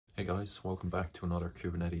Hey guys, welcome back to another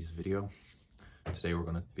Kubernetes video. Today we're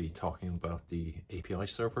going to be talking about the API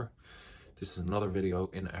server. This is another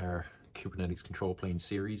video in our Kubernetes control plane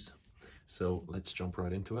series, so let's jump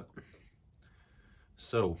right into it.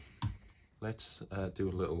 So let's do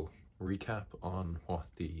a little recap on what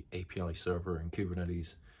the API server in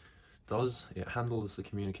Kubernetes does. It handles the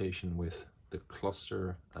communication with the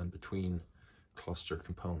cluster and between cluster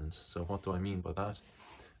components. So what do I mean by that?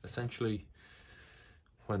 Essentially,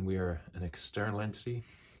 when we are an external entity,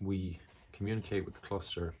 we communicate with the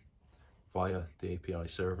cluster via the API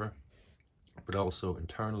server, but also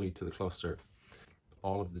internally to the cluster,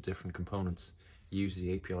 all of the different components use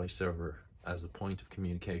the API server as a point of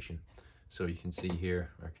communication. So you can see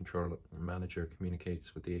here, our controller manager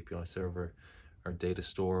communicates with the API server, our data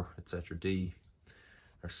store, etc.d,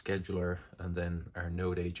 our scheduler, and then our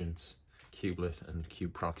node agents, kubelet and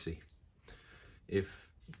kubeproxy. If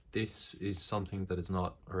this is something that is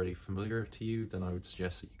not already familiar to you, then I would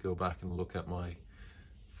suggest that you go back and look at my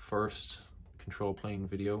first control plane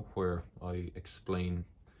video where I explain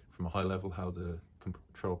from a high level how the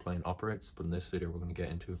control plane operates, but in this video we're going to get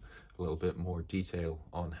into a little bit more detail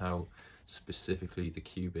on how specifically the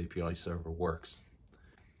Kube API server works.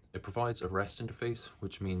 It provides a REST interface,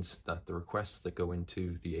 which means that the requests that go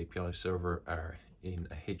into the API server are in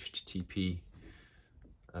a HTTP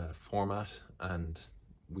format, and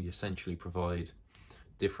we essentially provide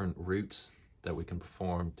different routes that we can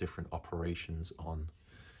perform different operations on,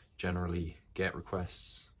 generally GET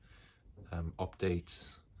requests, updates,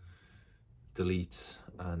 deletes,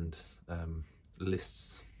 and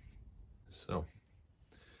lists. So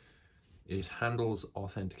it handles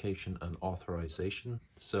authentication and authorization.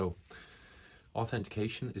 So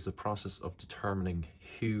authentication is a process of determining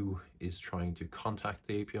who is trying to contact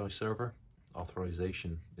the API server.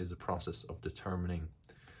 Authorization is a process of determining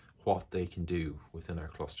what they can do within our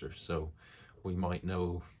cluster. So we might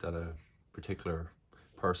know that a particular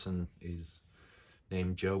person is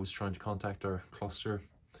named Joe is trying to contact our cluster.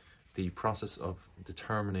 The process of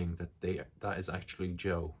determining that is actually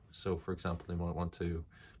Joe. So for example, they might want to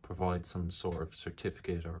provide some sort of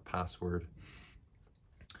certificate or password.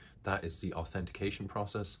 That is the authentication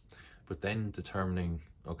process. But then determining,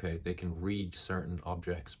 okay, they can read certain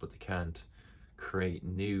objects, but they can't create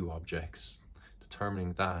new objects.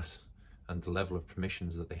 Determining that and the level of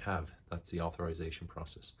permissions that they have, that's the authorization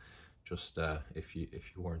process, just if you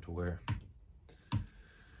weren't aware.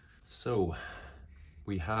 So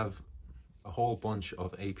we have a whole bunch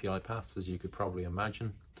of API paths, as you could probably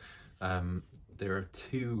imagine. There are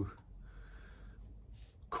two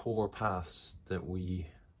core paths that we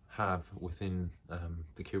have within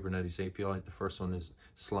the Kubernetes API. The first one is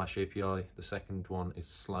 /API, the second one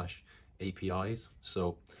is /APIs.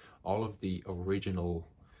 So all of the original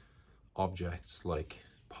objects like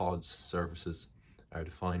pods, services are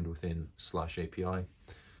defined within /API,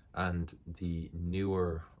 and the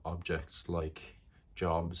newer objects like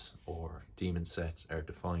jobs or daemon sets are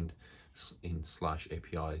defined in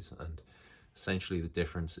 /APIs. And essentially the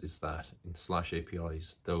difference is that in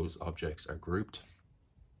 /APIs those objects are grouped.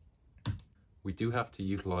 We do have to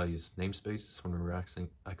utilize namespaces when we're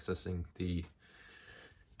accessing the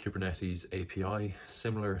Kubernetes API.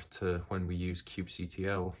 Similar to when we use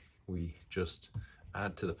kubectl, we just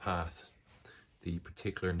add to the path the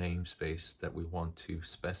particular namespace that we want to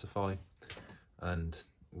specify, and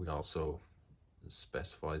we also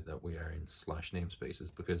specify that we are in /namespaces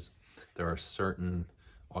because there are certain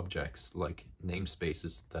objects like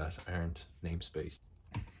namespaces that aren't namespaced.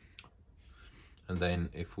 And then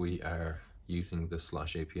if we are using the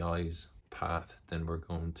 /APIs path, then we're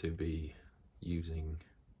going to be using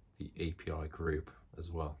the API group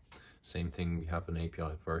as well. Same thing, we have an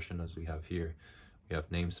API version as we have here. We have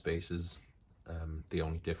namespaces. The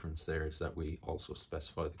only difference there is that we also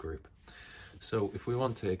specify the group. So if we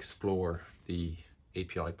want to explore the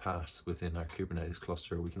API paths within our Kubernetes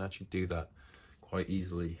cluster, we can actually do that quite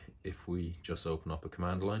easily if we just open up a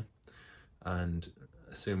command line. And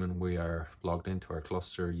assuming we are logged into our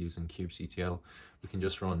cluster using kubectl, we can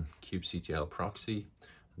just run kubectl proxy.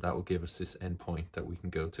 That will give us this endpoint that we can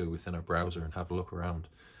go to within our browser and have a look around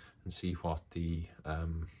and see what the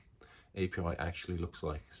API actually looks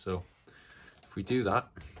like. So if we do that,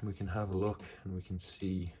 we can have a look and we can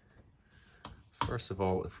see, first of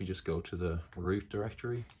all, if we just go to the root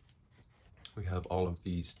directory, we have all of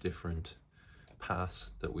these different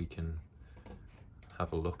paths that we can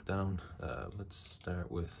have a look down. Let's start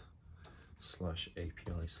with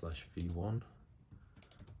 /API/v1.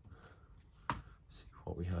 See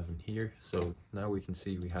what we have in here. So now we can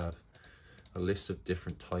see we have a list of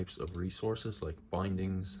different types of resources like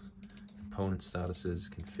bindings, component statuses,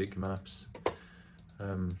 config maps.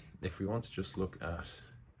 If we want to just look at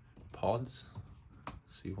pods,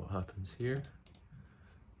 see what happens here.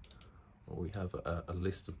 Well, we have a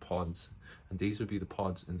list of pods, and these would be the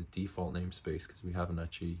pods in the default namespace because we haven't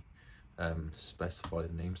actually specified a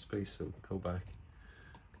namespace. So go back,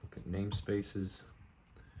 look at namespaces.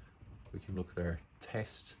 We can look at our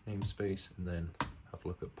test namespace and then have a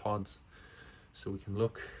look at pods. So we can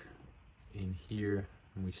look in here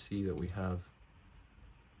and we see that we have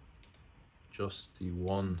just the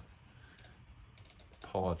one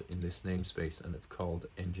pod in this namespace, and it's called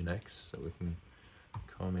Nginx. So we can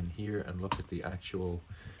come in here and look at the actual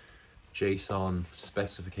JSON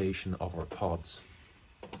specification of our pods,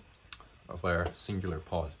 of our singular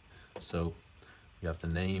pod. So we have the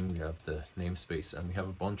name, we have the namespace, and we have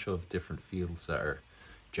a bunch of different fields that are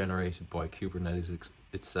generated by Kubernetes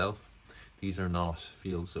itself. These are not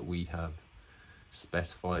fields that we have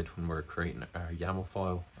specified when we're creating our YAML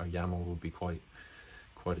file. Our YAML will be quite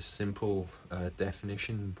a simple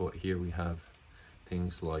definition, but here we have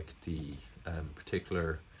things like the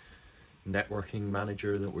particular networking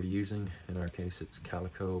manager that we're using. In our case, it's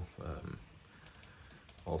Calico.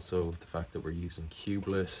 Also the fact that we're using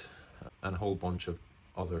kubelet, and a whole bunch of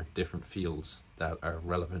other different fields that are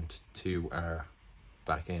relevant to our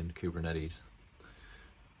backend Kubernetes.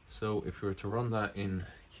 So if we were to run that in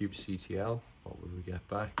kubectl, what would we get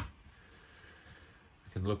back?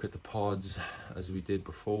 We can look at the pods as we did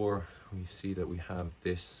before. We see that we have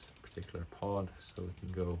this particular pod, so we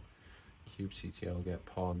can go kubectl get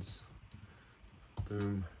pods,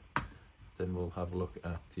 boom. Then we'll have a look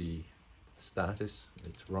at the status,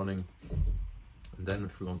 it's running. And then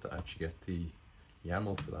if we want to actually get the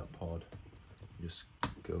YAML for that pod, just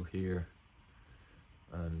go here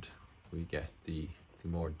and we get the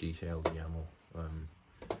more detailed YAML,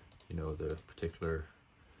 you know, the particular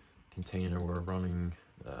container we're running,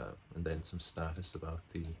 and then some status about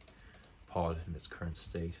the pod in its current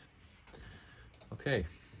state. Okay,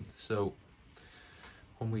 so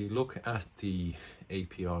when we look at the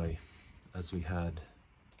API as we had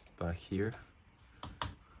back here,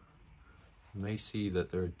 you may see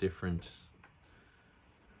that there are different,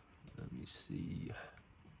 let me see,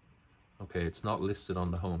 okay, it's not listed on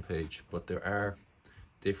the home page, but there are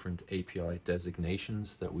different API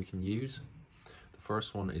designations that we can use. The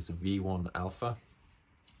first one is V1 alpha.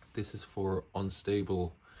 This is for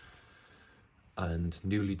unstable and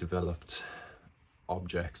newly developed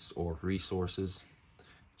objects or resources.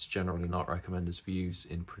 It's generally not recommended to be used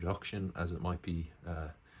in production as it might be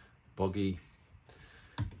buggy.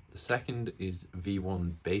 The second is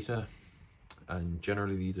V1 beta, and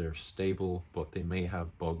generally these are stable, but they may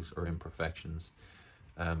have bugs or imperfections.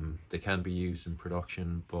 They can be used in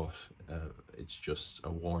production, but it's just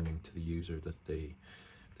a warning to the user that they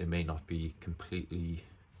may not be completely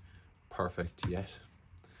perfect yet.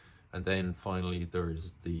 And then finally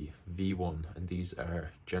there's the V1, and these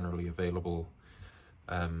are generally available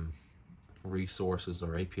resources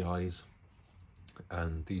or APIs,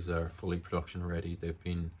 and these are fully production ready. They've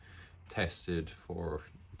been tested for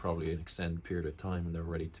probably an extended period of time and they're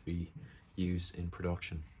ready to be used in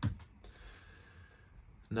production.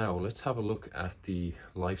 Now let's have a look at the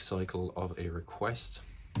life cycle of a request.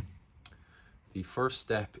 The first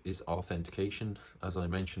step is authentication. As I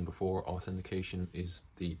mentioned before, authentication is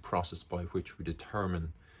the process by which we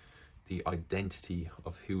determine the identity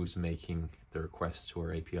of who is making the request to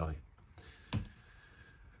our API.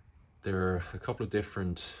 There are a couple of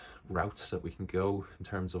different routes that we can go in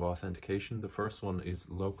terms of authentication. The first one is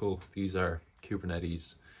local. These are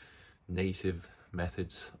Kubernetes native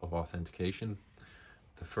methods of authentication.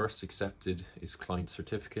 The first accepted is client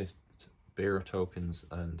certificate, bearer tokens,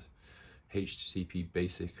 and HTTP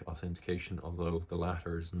basic authentication, although the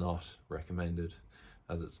latter is not recommended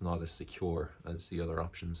as it's not as secure as the other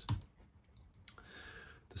options.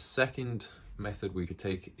 The second method we could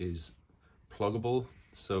take is pluggable.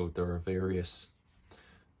 So there are various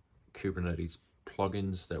Kubernetes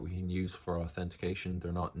plugins that we can use for authentication.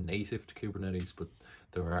 They're not native to Kubernetes, but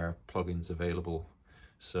there are plugins available.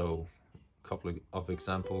 So a couple of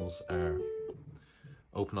examples are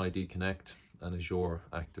OpenID Connect and Azure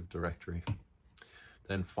Active Directory.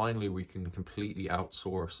 Then finally, we can completely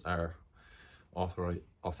outsource our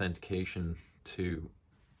authentication to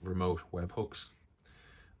remote webhooks,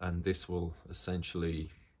 and this will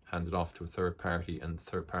essentially hand it off to a third party, and the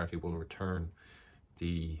third party will return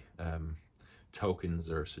the tokens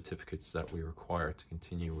or certificates that we require to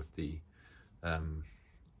continue with the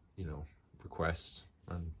request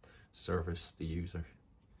and service the user.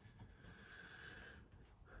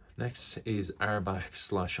 Next is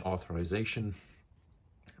RBAC/authorization.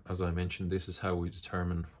 As I mentioned, this is how we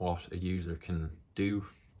determine what a user can do.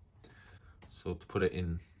 So to put it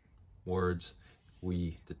in words,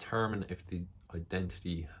 we determine if the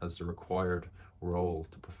identity has the required role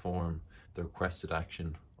to perform the requested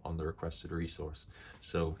action on the requested resource.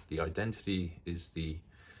 So the identity is the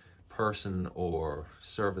person or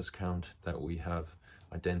service count that we have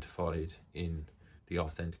identified in the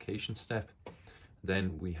authentication step.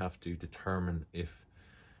 Then we have to determine if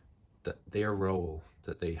their role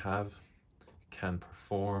that they have can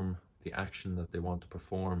perform the action that they want to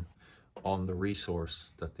perform on the resource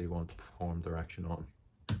that they want to perform their action on.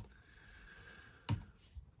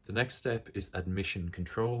 The next step is admission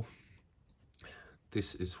control.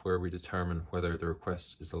 This is where we determine whether the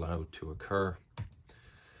request is allowed to occur.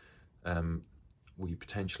 We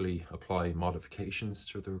potentially apply modifications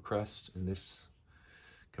to the request in this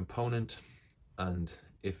component, and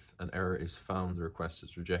if an error is found, the request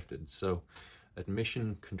is rejected. So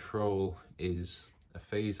admission control is a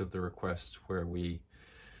phase of the request where we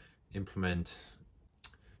implement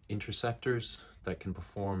interceptors that can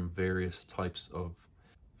perform various types of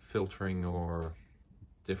filtering or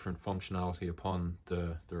different functionality upon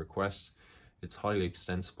the request. It's highly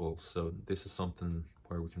extensible, so this is something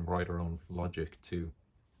where we can write our own logic to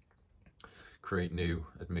create new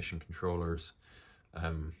admission controllers,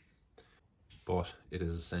 but it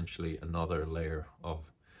is essentially another layer of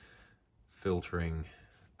filtering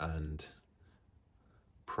and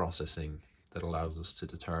processing that allows us to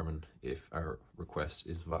determine if our request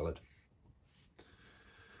is valid.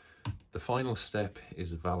 The final step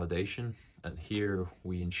is validation, and here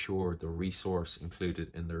we ensure the resource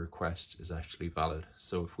included in the request is actually valid.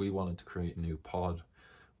 So if we wanted to create a new pod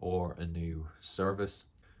or a new service,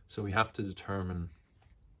 so we have to determine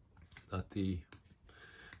that the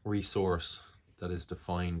resource that is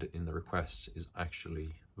defined in the request is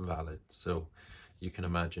actually valid. So you can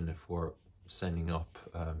imagine if we're sending up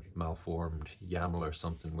a malformed YAML or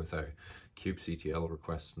something with our kubectl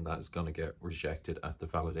request, and that is going to get rejected at the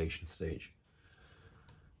validation stage.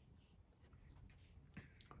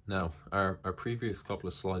 Now, our previous couple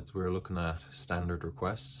of slides, we were looking at standard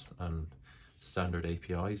requests and standard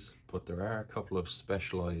APIs, but there are a couple of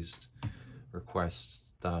specialized requests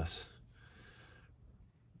that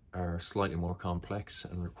are slightly more complex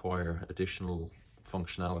and require additional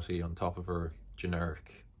functionality on top of our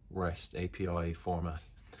generic REST API format.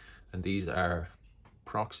 And these are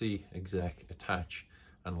proxy, exec, attach,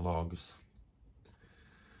 and logs.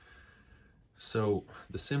 So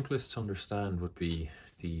the simplest to understand would be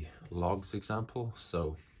the logs example.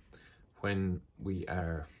 So when we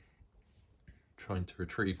are trying to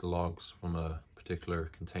retrieve the logs from a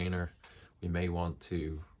particular container, we may want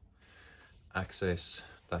to access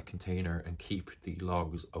that container and keep the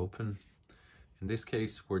logs open. In this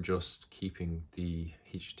case, we're just keeping the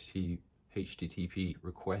HTTP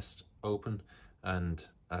request open, and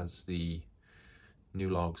as the new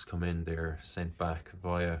logs come in, they're sent back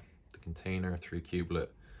via the container through kubelet,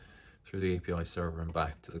 through the API server and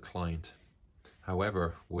back to the client.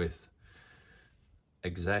 However, with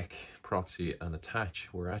exec, proxy, and attach,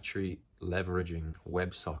 we're actually leveraging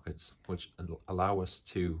WebSockets, which allow us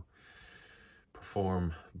to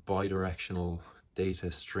perform bidirectional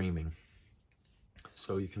data streaming.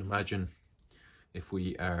 So you can imagine if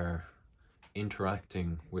we are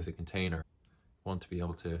interacting with a container, we want to be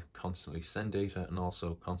able to constantly send data and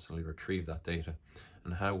also constantly retrieve that data.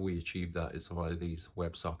 And how we achieve that is via these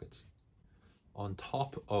WebSockets. On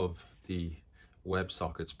top of the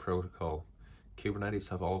WebSockets protocol, Kubernetes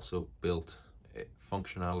have also built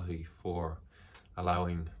functionality for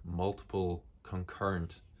allowing multiple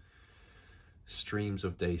concurrent streams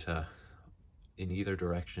of data in either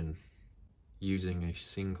direction using a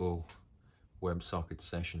single WebSocket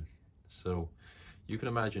session. So you can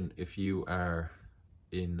imagine if you are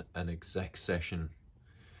in an exec session,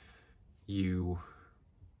 you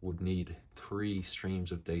would need 3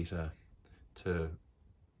 streams of data to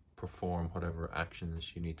perform whatever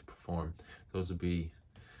actions you need to perform. Those would be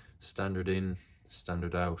standard in,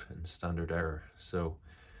 standard out, and standard error. So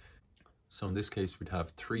in this case, we'd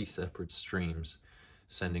have 3 separate streams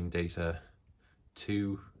sending data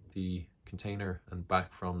to the container and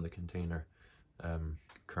back from the container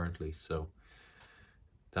currently. So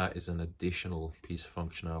that is an additional piece of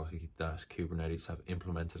functionality that Kubernetes have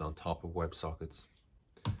implemented on top of WebSockets.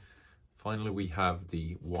 Finally, we have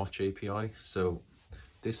the Watch API. So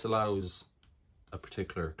this allows a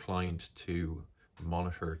particular client to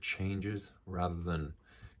monitor changes rather than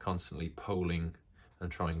constantly polling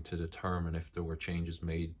and trying to determine if there were changes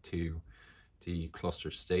made to the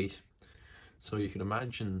cluster state. So you can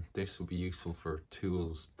imagine this will be useful for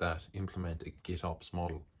tools that implement a GitOps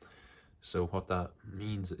model. So what that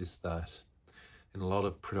means is that in a lot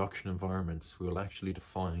of production environments, we'll actually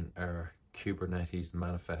define our Kubernetes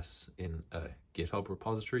manifests in a GitHub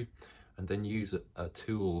repository and then use a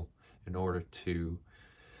tool in order to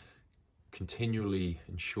continually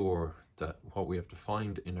ensure that what we have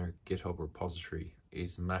defined in our GitHub repository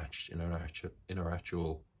is matched in our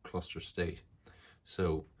actual cluster state.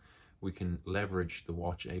 So we can leverage the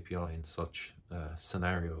Watch API in such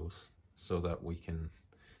scenarios so that we can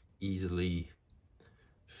easily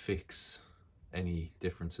fix any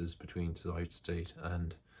differences between desired state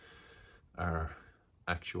and our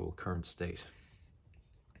actual current state.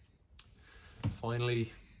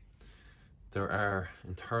 Finally, there are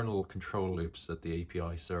internal control loops that the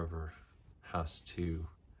API server has to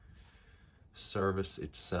service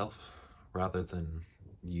itself rather than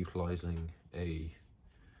utilizing a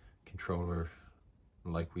controller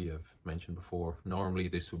like we have mentioned before. Normally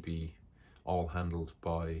this would be all handled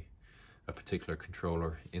by a particular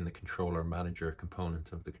controller in the controller manager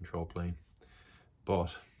component of the control plane.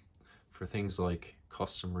 But for things like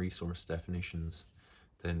custom resource definitions,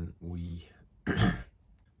 then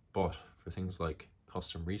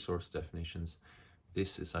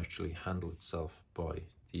this is actually handled itself by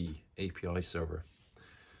the API server.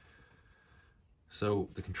 So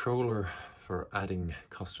the controller for adding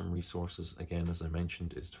custom resources, again, as I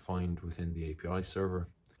mentioned, is defined within the API server.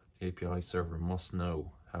 The API server must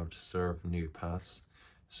know how to serve new paths,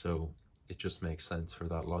 so it just makes sense for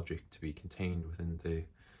that logic to be contained within the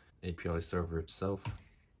API server itself,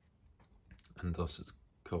 and thus it's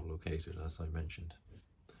co-located, as I mentioned.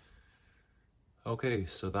 Okay,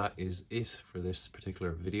 so that is it for this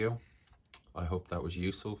particular video. I hope that was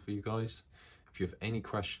useful for you guys. If you have any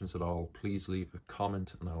questions at all, please leave a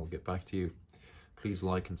comment and I will get back to you. Please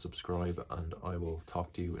like and subscribe, and I will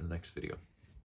talk to you in the next video.